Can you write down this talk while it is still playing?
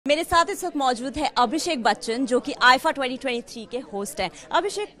मेरे साथ इस वक्त मौजूद है अभिषेक बच्चन जो कि आईफा 2023 के होस्ट हैं।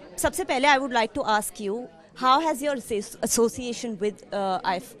 अभिषेक, सबसे पहले I would like to ask you, how has your association with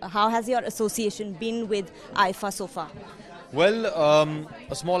how has your association been with IIFA so far? Well,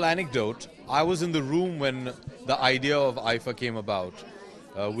 a small anecdote. I was in the room when the idea of IIFA came about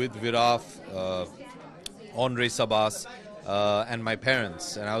with Viraf, Andre Sabas, and my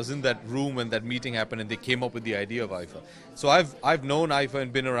parents. And I was in that room when that meeting happened and they came up with the idea of IIFA. So I've known IIFA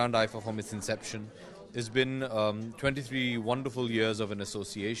and been around IIFA from its inception. It's been 23 wonderful years of an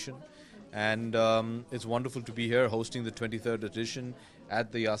association. And it's wonderful to be here hosting the 23rd edition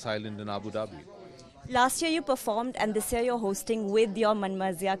at the Yas Island in Abu Dhabi. Last year you performed and this year you're hosting with your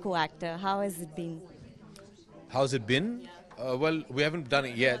Manmazia co-actor. How has it been? How's it been? Well, we haven't done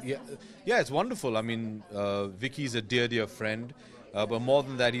it yet. Yeah, it's wonderful. I mean, Vicky's a dear, dear friend. But more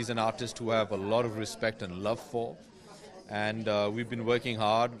than that, he's an artist who I have a lot of respect and love for. And we've been working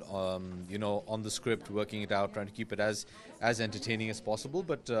hard, on the script, working it out, trying to keep it as entertaining as possible.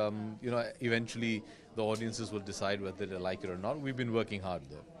 But, eventually the audiences will decide whether they like it or not. We've been working hard,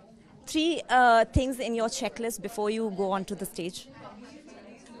 though. 3 things in your checklist before you go onto the stage.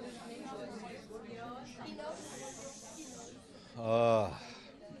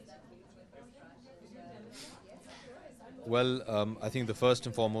 I think the first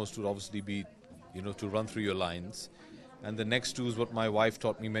and foremost would obviously be, to run through your lines. And the next 2 is what my wife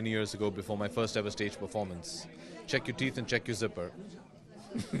taught me many years ago before my first ever stage performance. Check your teeth and check your zipper.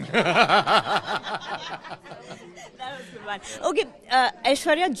 That was a good one. Okay,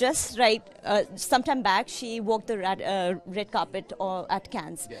 Aishwarya just sometime back she walked the red carpet at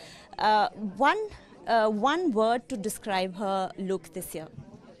Cannes. Yeah. One word to describe her look this year.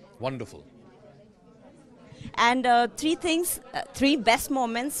 Wonderful. And 3 best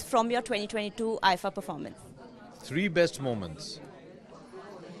moments from your 2022 IIFA performance. 3 best moments.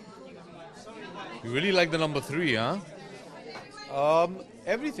 You really like the number 3, huh?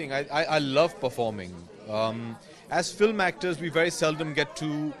 Everything. I love performing. As film actors, we very seldom get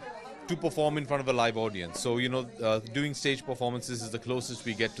to perform in front of a live audience. So, doing stage performances is the closest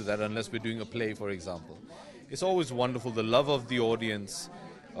we get to that, unless we're doing a play, for example. It's always wonderful. The love of the audience,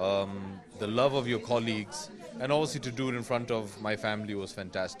 the love of your colleagues, and obviously to do it in front of my family was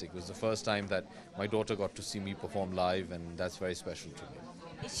fantastic. It was the first time that my daughter got to see me perform live, and that's very special to me.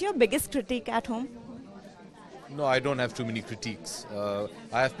 Is she your biggest critic at home? No, I don't have too many critiques.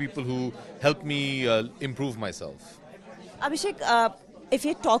 I have people who help me improve myself. Abhishek, if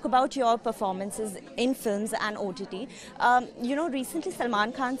you talk about your performances in films and OTT, recently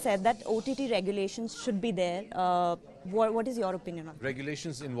Salman Khan said that OTT regulations should be there. What is your opinion on that?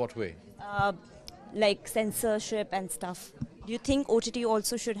 Regulations in what way? Like censorship and stuff. Do you think OTT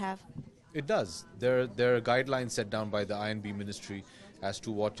also should have? It does. There are guidelines set down by the I&B ministry as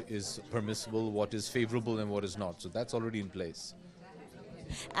to what is permissible, what is favorable and what is not. So that's already in place.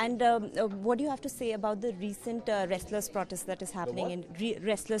 And what do you have to say about the recent wrestlers protest that is happening in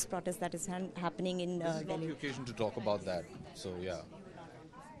happening in This is not Delhi? the occasion to talk about that. So yeah.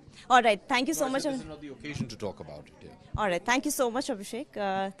 All right, thank you so much. This is not the occasion to talk about it. Yeah. All right, thank you so much, Abhishek.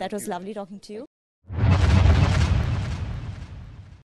 That was lovely talking to you.